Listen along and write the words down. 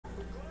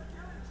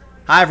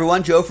Hi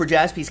everyone, Joe for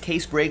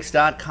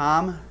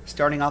JaspysCaseBreaks.com.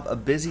 Starting off a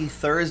busy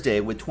Thursday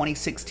with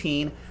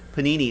 2016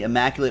 Panini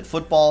Immaculate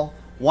Football,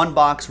 one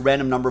box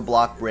random number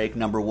block break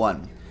number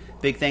 1.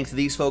 Big thanks to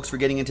these folks for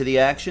getting into the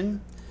action.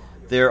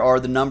 There are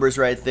the numbers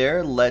right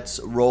there. Let's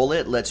roll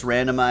it. Let's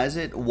randomize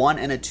it. 1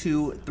 and a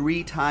 2,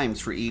 3 times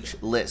for each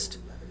list.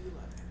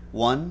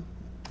 1,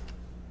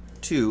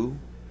 2,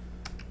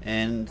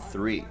 and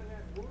 3.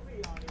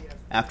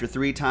 After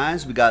 3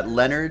 times, we got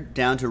Leonard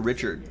down to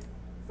Richard.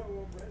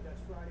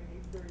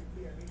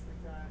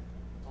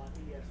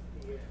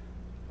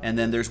 And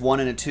then there's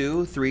 1 and a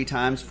 2, 3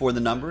 times for the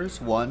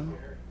numbers. 1,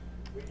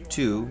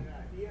 2,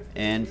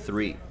 and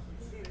 3.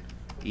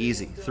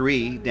 Easy.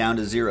 3 down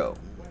to 0.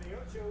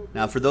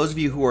 Now, for those of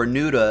you who are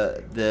new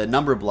to the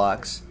number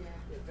blocks,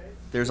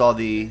 there's all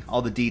the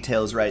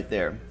details right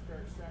there.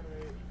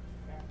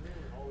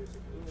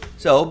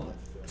 So,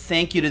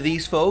 thank you to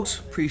these folks.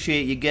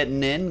 Appreciate you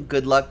getting in.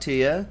 Good luck to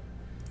you.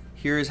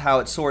 Here's how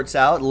it sorts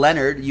out.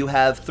 Leonard, you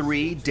have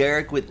 3.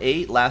 Derek with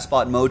 8. Last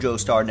spot Mojo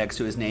star next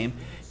to his name.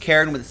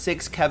 Karen with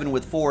 6, Kevin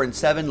with 4 and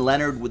 7,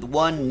 Leonard with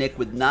 1, Nick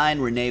with 9,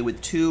 Renee with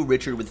 2,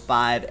 Richard with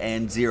 5,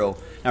 and 0.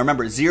 Now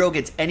remember, 0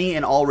 gets any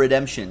and all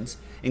redemptions,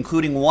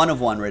 including 1 of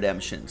 1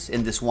 redemptions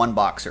in this one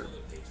boxer.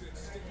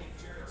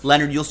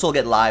 Leonard, you'll still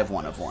get live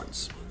 1 of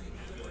 1s.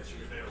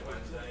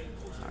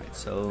 All right,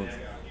 so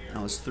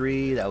that was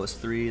 3, that was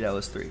 3, that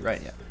was 3. Right,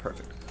 yeah,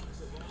 perfect.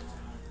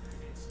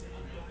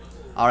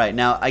 All right,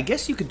 now I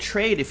guess you could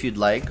trade if you'd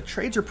like.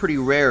 Trades are pretty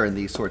rare in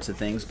these sorts of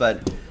things,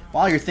 but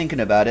while you're thinking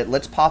about it,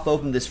 let's pop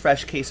open this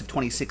fresh case of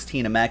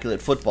 2016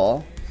 Immaculate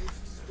Football.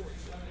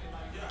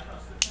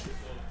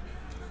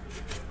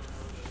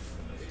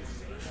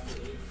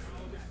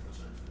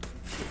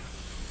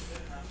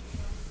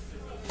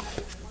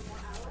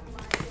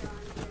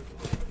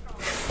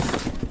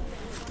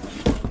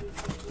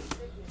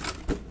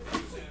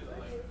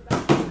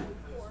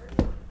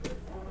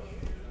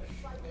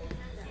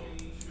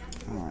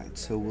 All right,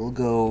 so we'll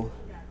go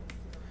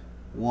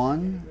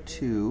 1,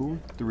 2,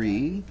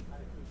 3,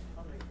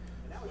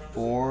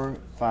 4,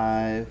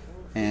 5,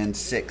 and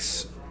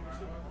 6.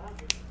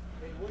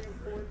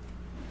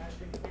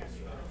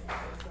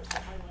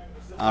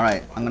 All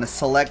right, I'm going to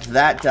select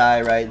that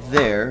die right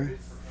there,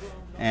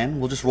 and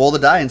we'll just roll the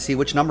die and see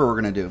which number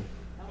we're going to do.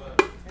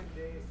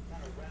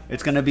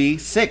 It's going to be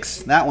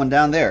 6, that one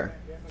down there.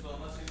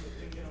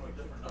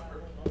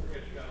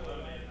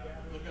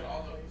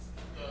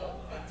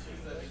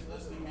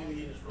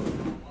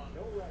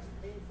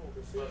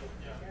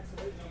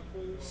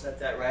 Set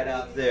that right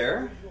out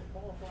there.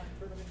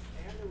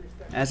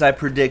 As I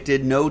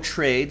predicted, no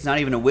trades, not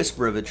even a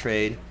whisper of a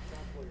trade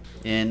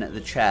in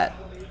the chat.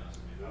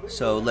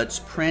 So let's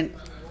print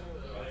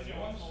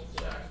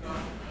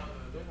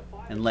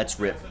and let's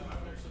rip.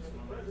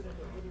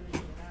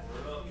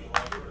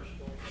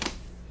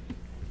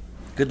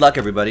 Good luck,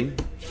 everybody.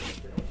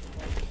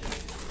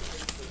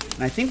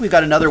 And I think we've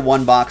got another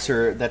one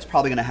boxer that's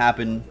probably going to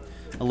happen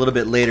a little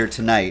bit later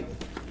tonight.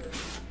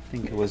 I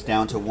think it was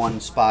down to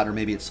 1 spot, or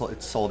maybe it's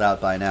sold out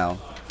by now.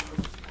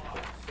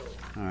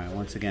 All right,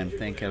 once again,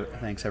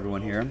 thanks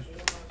everyone here.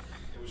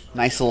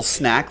 Nice little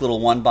snack,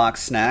 little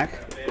 1-box snack.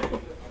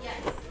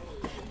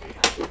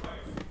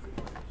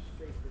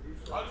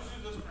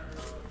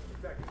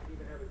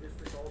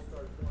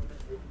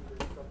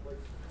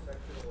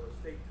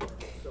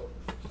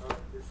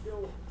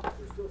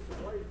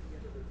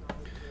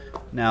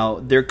 Now,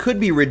 there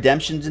could be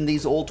redemptions in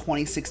these old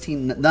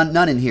 2016,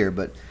 none in here,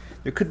 but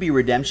there could be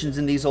redemptions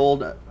in these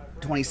old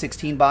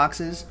 2016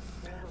 boxes.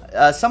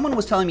 Someone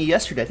was telling me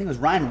yesterday, I think it was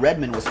Ryan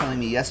Redmond was telling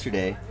me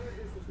yesterday,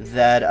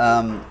 that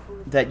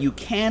that you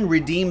can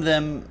redeem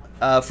them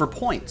for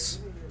points.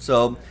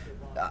 So,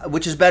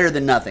 which is better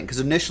than nothing, because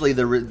initially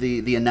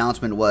the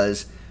announcement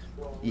was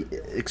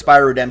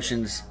expired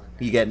redemptions,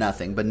 you get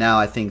nothing. But now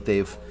I think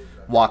they've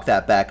walked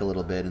that back a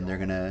little bit, and they're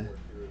gonna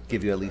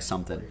give you at least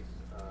something.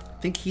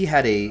 I think he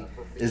had a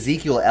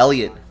Ezekiel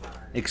Elliott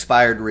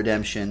expired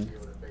redemption,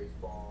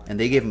 and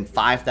they gave him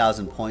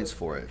 5,000 points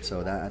for it.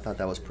 So I thought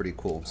that was pretty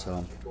cool.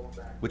 So,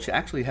 which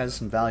actually has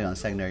some value on the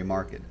secondary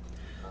market.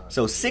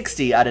 So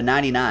 60 out of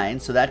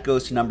 99. So that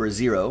goes to number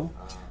 0.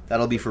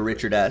 That'll be for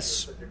Richard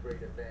S.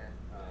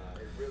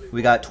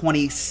 We got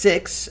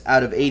 26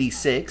 out of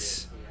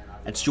 86.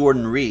 That's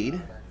Jordan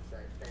Reed.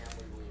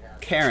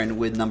 Karen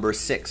with number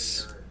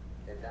 6.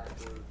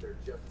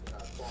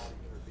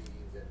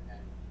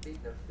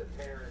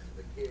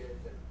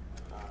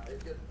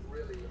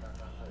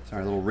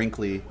 Sorry, a little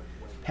wrinkly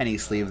penny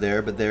sleeve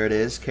there, but there it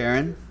is,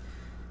 Karen.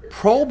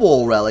 Pro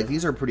Bowl relic.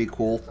 These are pretty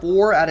cool.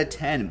 4 out of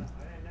 10.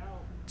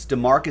 It's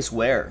DeMarcus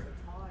Ware.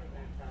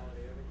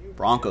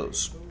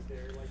 Broncos.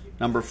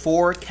 Number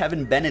 4,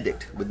 Kevin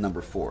Benedict with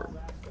number 4.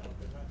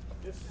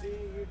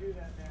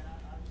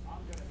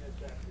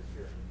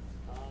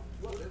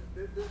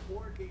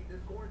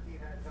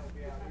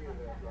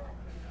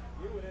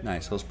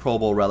 Nice. Those Pro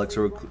Bowl relics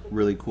are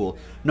really cool.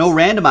 No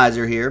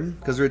randomizer here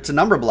because it's a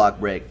number block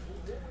break.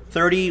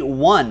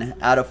 31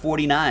 out of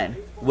 49.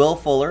 Will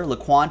Fuller,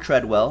 Laquan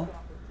Treadwell,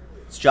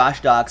 It's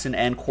Josh Doxson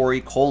and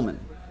Corey Coleman.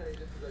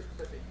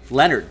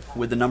 Leonard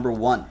with the number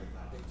 1.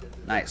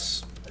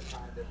 Nice.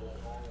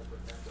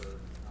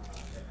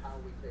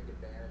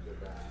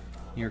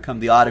 Here come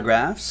the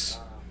autographs.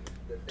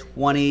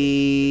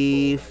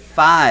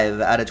 25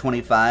 out of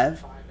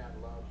 25.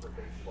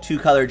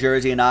 2-color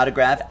jersey and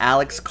autograph,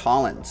 Alex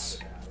Collins.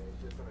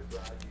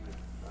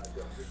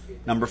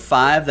 Number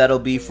 5, that'll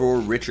be for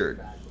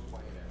Richard.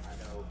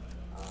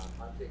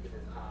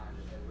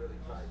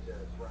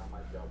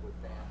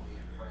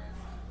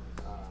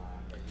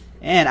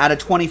 And out of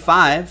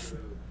 25,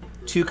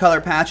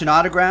 2-color patch and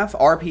autograph,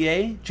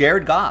 RPA,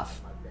 Jared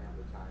Goff.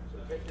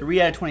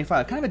 3 out of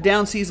 25. Kind of a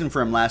down season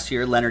for him last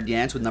year, Leonard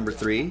Yance with number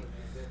 3.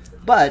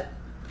 But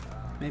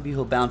maybe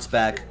he'll bounce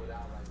back.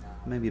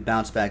 Maybe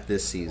bounce back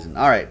this season.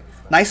 All right.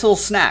 Nice little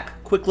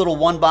snack. Quick little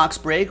 1-box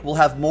break. We'll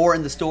have more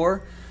in the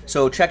store.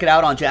 So check it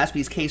out on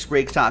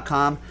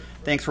jaspyscasebreaks.com.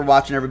 Thanks for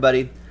watching,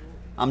 everybody.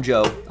 I'm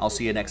Joe. I'll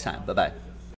see you next time. Bye-bye.